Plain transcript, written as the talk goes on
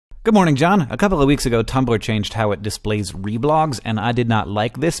Good morning, John. A couple of weeks ago, Tumblr changed how it displays reblogs, and I did not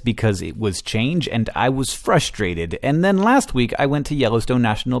like this because it was change, and I was frustrated. And then last week, I went to Yellowstone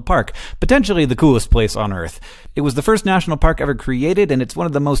National Park, potentially the coolest place on Earth. It was the first national park ever created, and it's one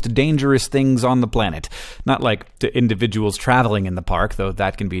of the most dangerous things on the planet. Not like to individuals traveling in the park, though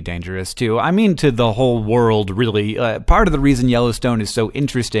that can be dangerous too. I mean to the whole world, really. Part of the reason Yellowstone is so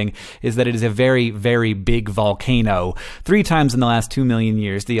interesting is that it is a very, very big volcano. 3 times in the last 2 million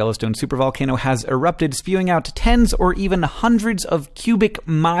years, the Yellowstone supervolcano has erupted, spewing out tens or even hundreds of cubic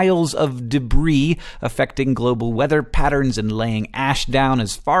miles of debris, affecting global weather patterns and laying ash down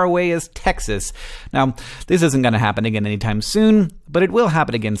as far away as Texas. Now, this isn't going to happen again anytime soon, but it will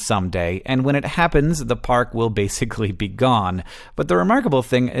happen again someday, and when it happens, the park will basically be gone. But the remarkable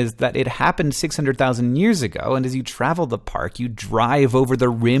thing is that it happened 600,000 years ago, and as you travel the park, you drive over the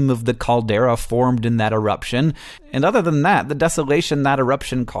rim of the caldera formed in that eruption, and other than that, the desolation that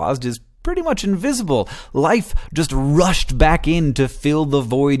eruption caused is pretty much invisible. Life just rushed back in to fill the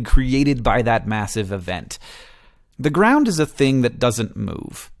void created by that massive event. The ground is a thing that doesn't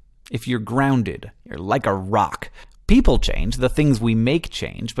move. If you're grounded, you're like a rock. People change, the things we make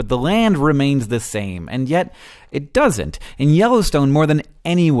change, but the land remains the same, and yet it doesn't. In Yellowstone, more than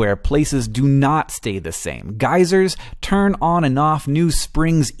anywhere, places do not stay the same. Geysers turn on and off, new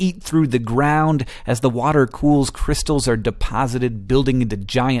springs eat through the ground. As the water cools, crystals are deposited, building into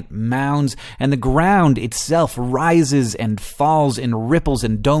giant mounds, and the ground itself rises and falls in ripples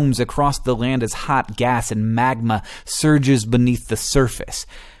and domes across the land as hot gas and magma surges beneath the surface.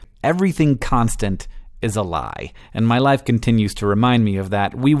 Everything constant is a lie, and my life continues to remind me of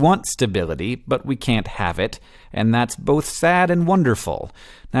that. We want stability, but we can't have it, and that's both sad and wonderful.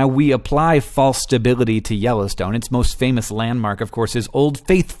 Now, we apply false stability to Yellowstone. Its most famous landmark, of course, is Old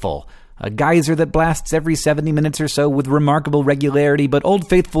Faithful, a geyser that blasts every 70 minutes or so with remarkable regularity, but Old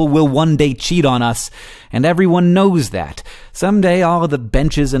Faithful will one day cheat on us, and everyone knows that. Someday, all of the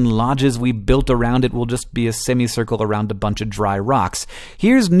benches and lodges we built around it will just be a semicircle around a bunch of dry rocks.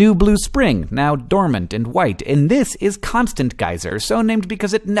 Here's New Blue Spring, now dormant and white, and this is Constant Geyser, so named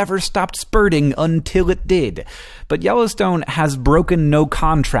because it never stopped spurting until it did. But Yellowstone has broken no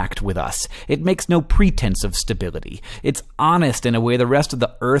contract with us. It makes no pretense of stability. It's honest in a way the rest of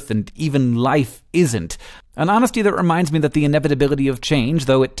the earth and even life isn't. An honesty that reminds me that the inevitability of change,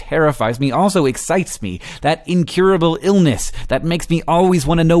 though it terrifies me, also excites me. That incurable illness that makes me always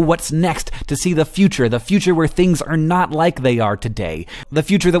want to know what's next, to see the future where things are not like they are today. The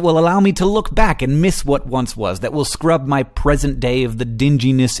future that will allow me to look back and miss what once was, that will scrub my present day of the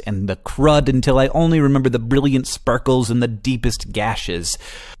dinginess and the crud until I only remember the brilliant sparkles and the deepest gashes.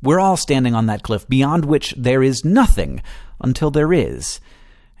 We're all standing on that cliff beyond which there is nothing until there is.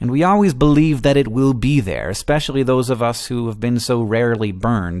 And we always believe that it will be there, especially those of us who have been so rarely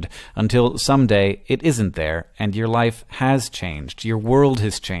burned, until someday it isn't there, and your life has changed, your world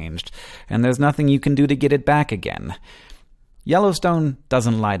has changed, and there's nothing you can do to get it back again. Yellowstone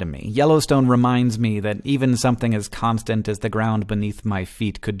doesn't lie to me. Yellowstone reminds me that even something as constant as the ground beneath my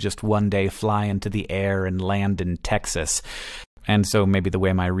feet could just one day fly into the air and land in Texas. And so maybe the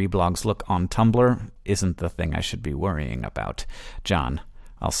way my reblogs look on Tumblr isn't the thing I should be worrying about. John,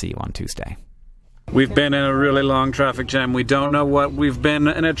 I'll see you on Tuesday. We've been in a really long traffic jam. We don't know what we've been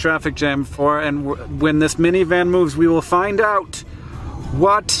in a traffic jam for, and when this minivan moves, we will find out.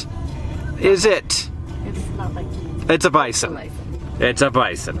 What is it? It's not like... It's a bison. It's a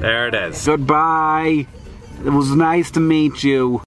bison. There it is. Goodbye. It was nice to meet you.